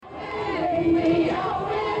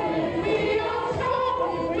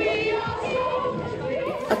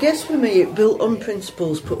I guess for me it built on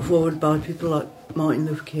principles put forward by people like Martin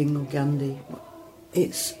Luther King or Gandhi.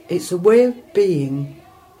 It's a way of being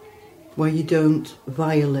where you don't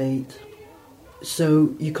violate,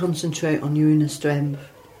 so you concentrate on your inner strength.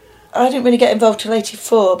 I didn't really get involved till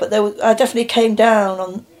 '84, but I definitely came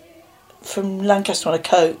down from Lancaster on a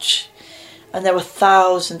coach, and there were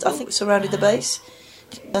thousands, I think, surrounded the base,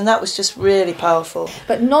 and that was just really powerful.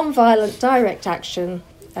 But non-violent direct action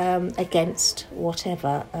against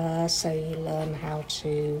whatever, so you learn how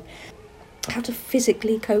to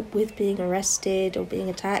physically cope with being arrested or being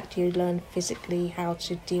attacked. You learn physically how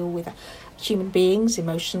to deal with human beings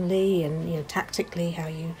emotionally, and tactically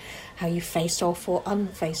how you face off or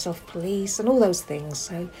unface off police and all those things.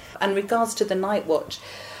 So, in regards to the night watch,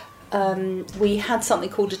 we had something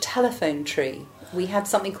called a telephone tree. We had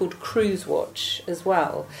something called cruise watch as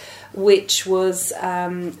well, which was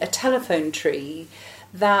a telephone tree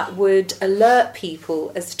that would alert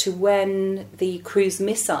people as to when the cruise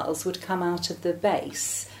missiles would come out of the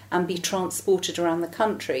base and be transported around the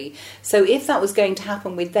country. So if that was going to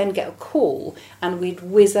happen, we'd then get a call and we'd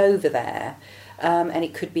whiz over there. And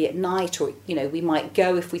it could be at night, or we might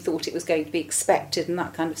go if we thought it was going to be expected and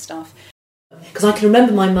that kind of stuff. Because I can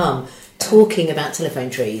remember my mum talking about telephone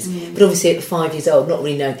trees, but obviously at 5 years old, not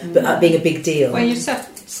really knowing, but that being a big deal. Well, you said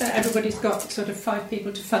everybody's got sort of 5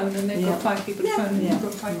 people to phone, and they've got 5 people to phone, and you've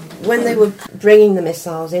got 5 people to phone. When they were bringing the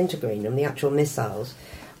missiles into Greenham, the actual missiles,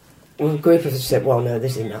 a group of us said, well, no,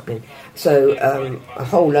 this isn't happening. So a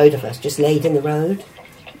whole load of us just laid in the road.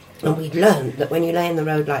 And we'd learned that when you lay in the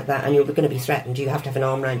road like that and you're going to be threatened, you have to have an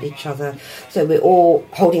arm around each other. So we're all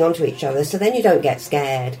holding on to each other. So then you don't get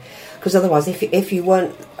scared. Because otherwise, if you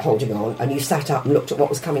weren't holding on and you sat up and looked at what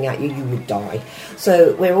was coming at you, you would die.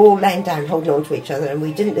 So we're all laying down, holding on to each other, and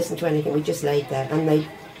we didn't listen to anything. We just laid there, and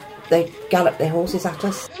they galloped their horses at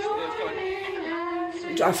us.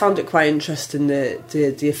 I found it quite interesting,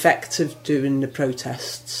 the effect of doing the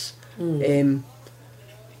protests.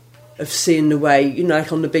 Of seeing the way,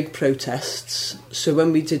 like on the big protests. So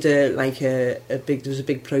when we did there was a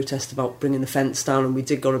big protest about bringing the fence down, and we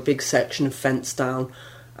did got a big section of fence down,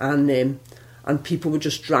 and people were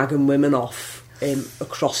just dragging women off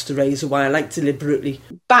across the razor wire, deliberately.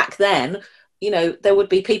 Back then, there would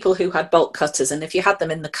be people who had bolt cutters, and if you had them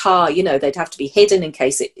in the car, they'd have to be hidden in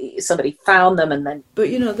case somebody found them, and then. But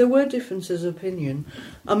there were differences of opinion.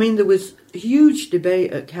 I mean, there was a huge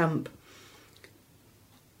debate at camp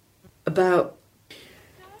about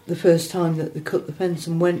the first time that they cut the fence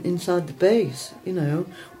and went inside the base.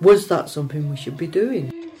 Was that something we should be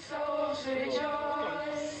doing?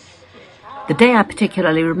 The day I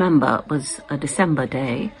particularly remember was a December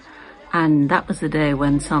day, and that was the day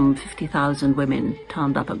when some 50,000 women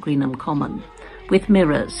turned up at Greenham Common with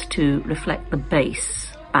mirrors to reflect the base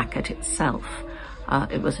back at itself.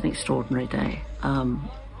 It was an extraordinary day.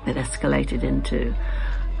 It escalated into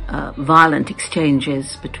violent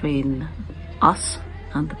exchanges between us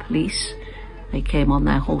and the police. They came on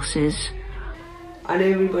their horses. And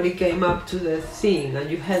everybody came up to the thing, and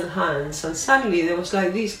you held hands, and suddenly there was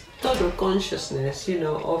this total consciousness,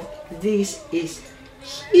 of this is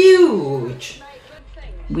huge.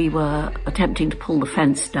 We were attempting to pull the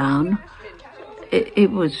fence down.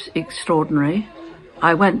 It was extraordinary.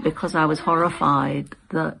 I went because I was horrified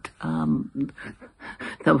that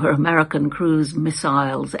there were American cruise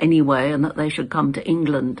missiles anyway, and that they should come to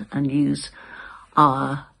England and use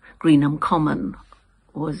our Greenham Common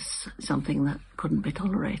was something that couldn't be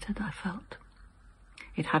tolerated, I felt.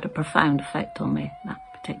 It had a profound effect on me that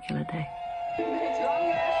particular day.